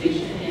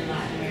organization in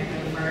Latin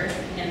America first,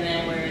 and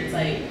then where it's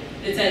like,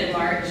 it's at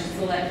large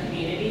select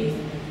communities,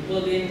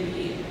 we'll then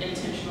be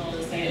intentional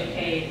to say,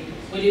 okay,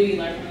 what do we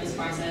learn from this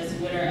process?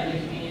 What are other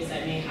communities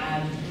that may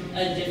have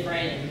a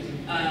different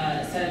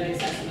set of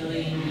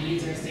accessibility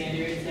needs or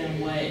standards than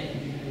what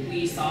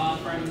we saw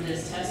from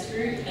this test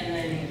group, and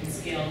then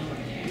scale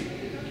from there.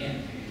 Yeah.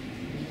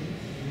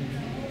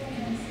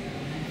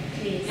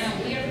 please.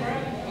 We are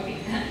probably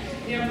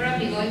we are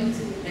probably going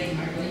to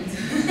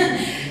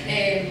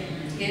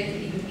get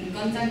in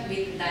contact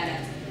with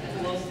Dialect. That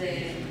was the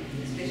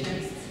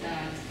specialists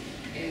that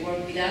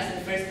worked with us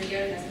the first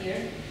year, last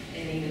year,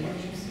 in the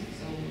workshops.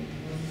 So,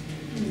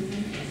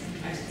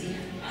 Argentina.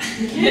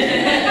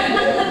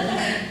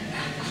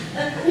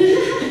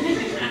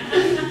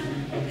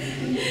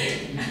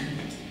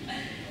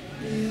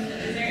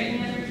 Is there any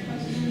other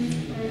questions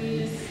before we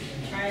just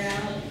try it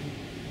out?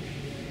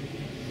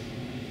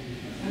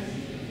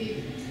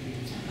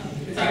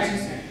 Sorry.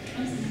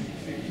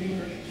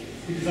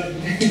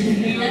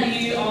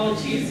 You all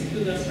choose who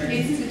goes first.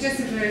 It's just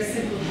a very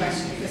simple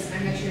question because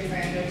I'm not sure if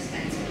I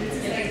understand. So this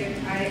is like an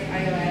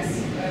iOS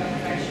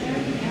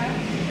version app.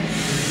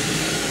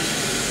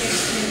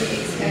 Can we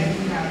expect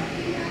to have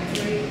the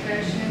Android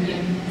version?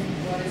 Yeah.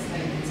 What is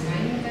like the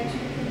timing that you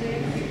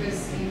predict? Because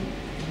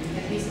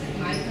at least in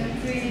my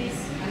country,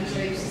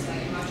 Android is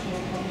like much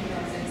more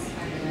popular than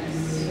iOS.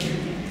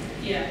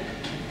 Yeah,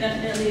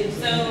 definitely.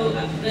 So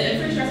the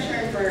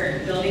infrastructure for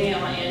building it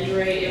on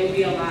Android, it would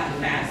be a lot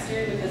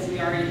faster because we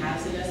already have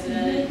suggested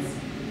edits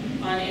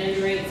on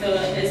Android. So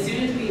as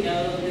soon as we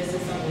know this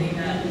is something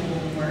that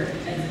will work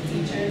as a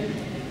feature,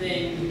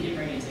 then we can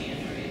bring it to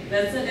Android.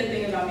 That's the good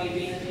thing about me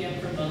being a PM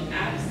for both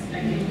apps. I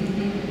can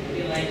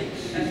be like,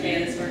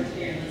 okay, this works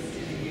here, let's do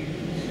it here.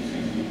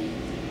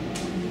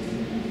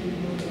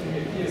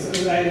 Yes,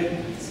 I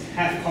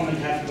half comment,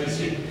 half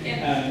question.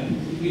 Yeah.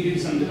 We do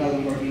some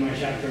development work in my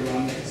chapter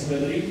around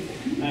accessibility,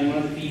 and one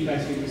of the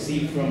feedbacks we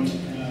received from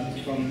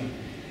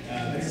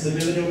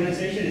accessibility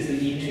organization is the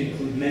need to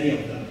include many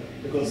of them,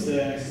 because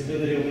the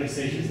accessibility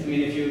organizations, I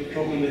mean, if you're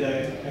talking with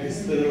an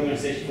accessibility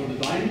organization for the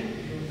blind,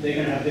 they're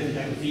going to have different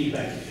type of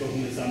feedback. If you're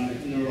talking with some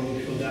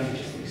neurological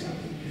damages, for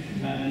example,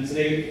 and so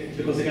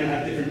because they're going to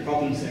have different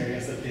problems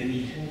areas that they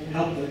need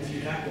help with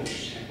to tackle.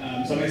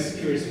 So I'm just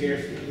curious to hear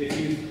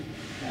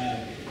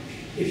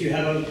if you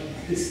have a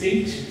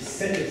distinct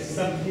set of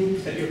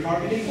subgroups that you're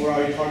targeting, or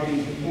are you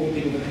targeting all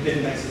people with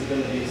different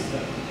accessibilities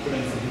that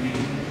prevent them from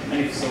reading? And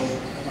if so,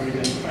 are you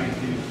then trying to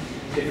do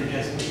different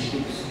tests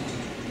groups?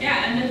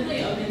 Yeah, I'm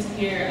definitely open to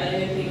hear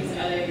other things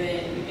other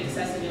than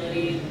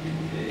accessibility,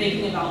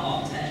 thinking about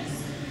alt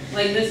text.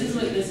 Like this is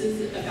what this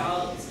is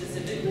about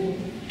specifically.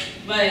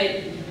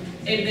 But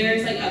if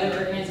there's like other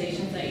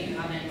organizations that you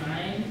have in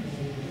mind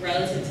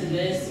relative to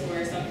this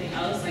or something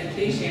else, like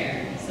please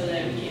share so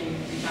that we can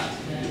reach out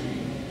to them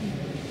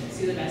and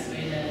see the best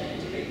way to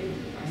integrate the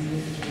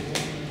process.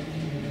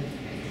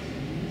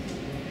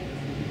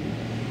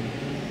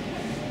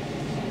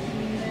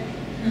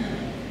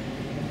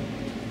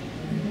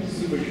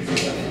 Super interesting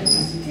stuff.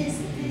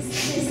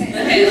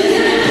 Okay.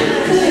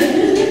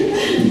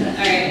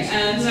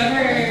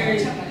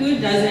 Alright, who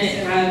doesn't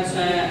have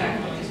the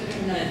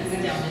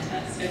endowment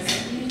test? Okay.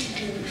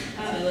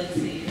 So let's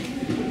see.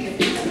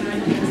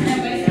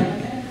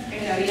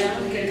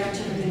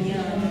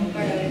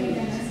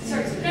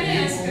 Sorry, can I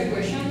ask a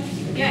question?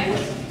 Yeah.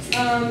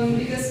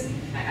 Because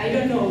I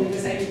don't know,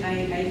 because I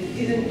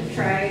didn't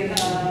try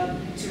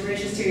to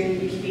register in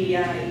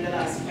Wikipedia in the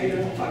last, I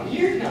don't know, 5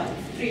 years? No,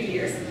 3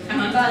 years.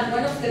 But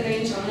one of the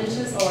main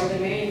challenges or the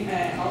main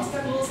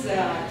obstacles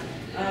that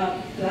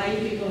blind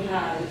people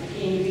had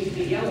in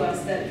Wikipedia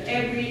was that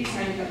every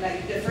time,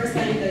 like the first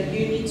time that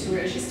you need to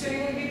register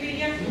in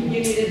Wikipedia, you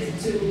needed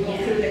to go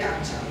through the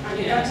CAPTCHA. And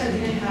the CAPTCHA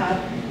didn't have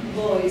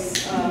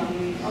voice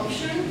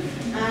option.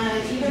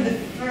 And even the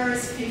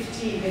first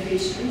 50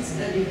 editions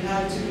that you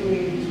have to do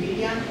in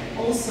Wikipedia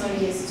also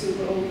needs to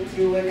go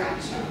through a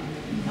CAPTCHA.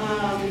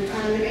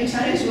 And the main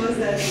challenge was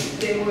that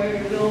there were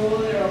no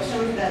other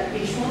options that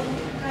visual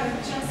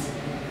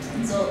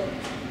CAPTCHAs. So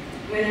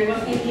when I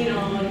was thinking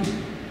on,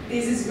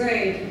 this is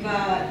great,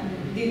 but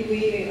did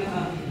we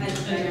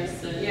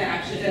Address the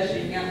action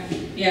issue? Yeah.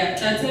 Yeah,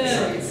 that's a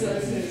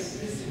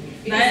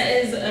Sorry, that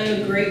is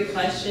a great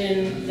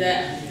question.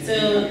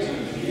 So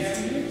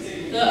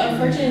the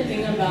unfortunate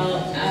thing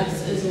about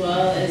apps as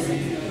well is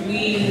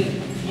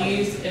we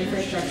use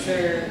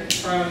infrastructure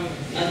from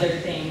other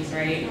things,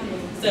 right?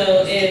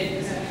 So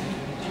if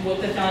what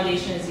the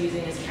foundation is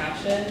using is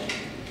CAPTCHA,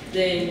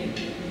 then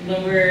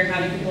when we're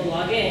having people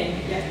log in,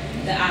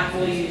 the app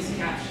will use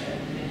CAPTCHA.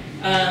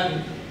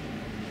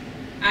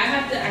 I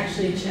have to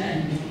actually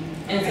check.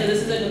 And so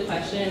this is a good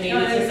question. Maybe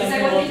this is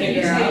something we'll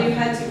figure out. You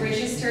had to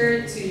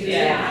register to use the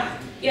app.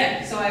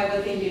 Yeah. So I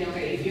was thinking,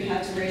 okay, if you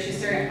had to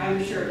register,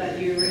 I'm sure that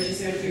you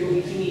registered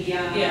through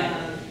Wikimedia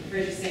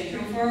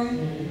registration form,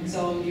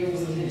 so you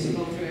will need to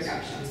go through a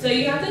CAPTCHA. So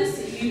you have to,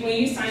 when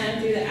you sign up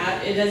through the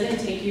app, it doesn't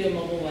take you to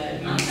mobile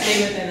web. You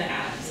stay within the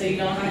app, so you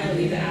don't have to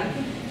leave the app.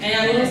 And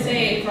I will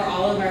say, for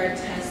all of our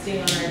testing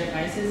on our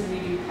devices, we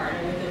do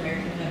partner with the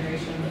American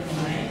Federation of the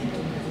Blind.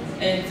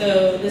 And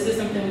so this is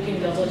something we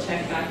can double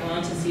check back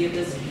on to see if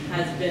this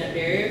has been a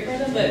barrier for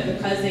them, but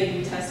because they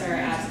do test our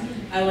apps,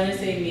 I want to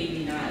say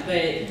maybe not,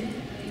 but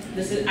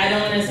this is, I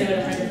don't want to say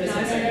what 100%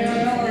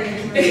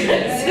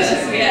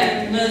 so,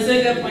 yeah, no, it's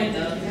a good point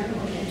though.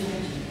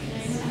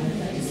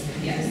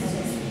 Yes.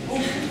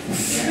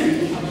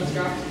 Almost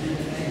dropped.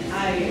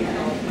 I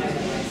know my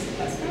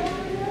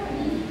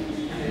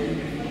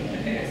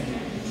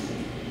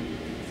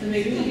So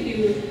maybe we could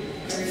do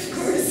first. Of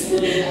course.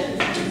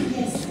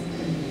 Yes.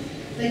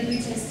 Like we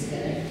test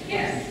together.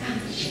 Yeah.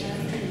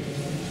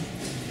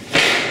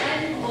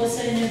 I'm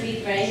also in a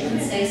big break and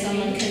say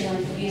someone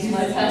can use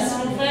my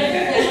personal phone. I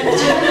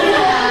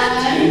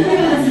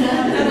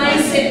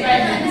might sit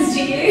right next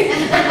to you.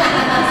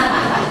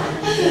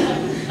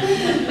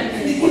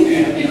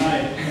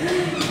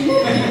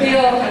 We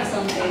all have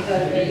something,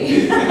 don't we?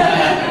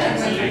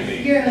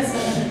 You're also.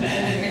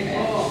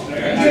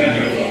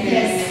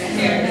 Yes.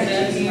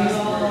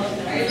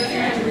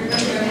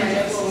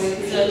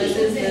 So this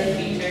is the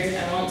features.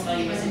 I won't tell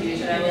you what to do,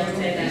 but I will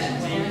say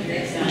that when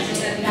you're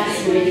done, That's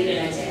a really good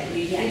idea.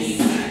 we can Yes. use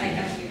that.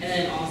 And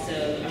then also,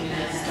 I'm going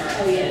to start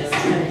Oh, yes.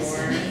 this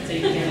more so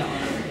you can get it on.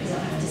 Because I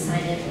have to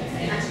sign it.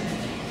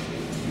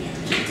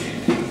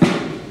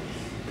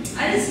 I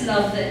just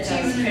love that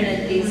Jazz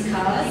printed these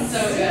cards.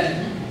 So good.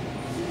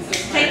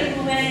 Take them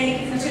away,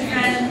 give them to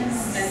friends.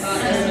 I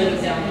thought this would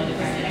have downloaded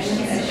by now.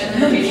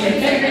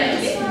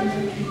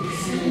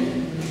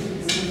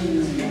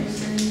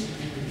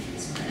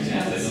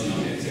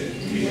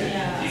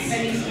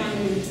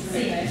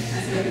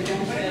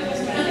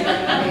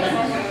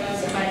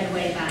 Find a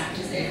way back,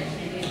 just maybe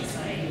it's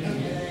like.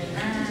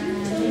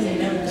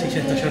 Si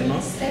c'è no?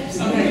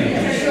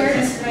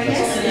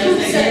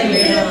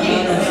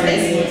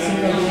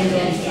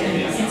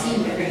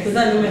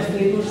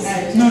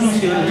 No, no,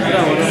 sì,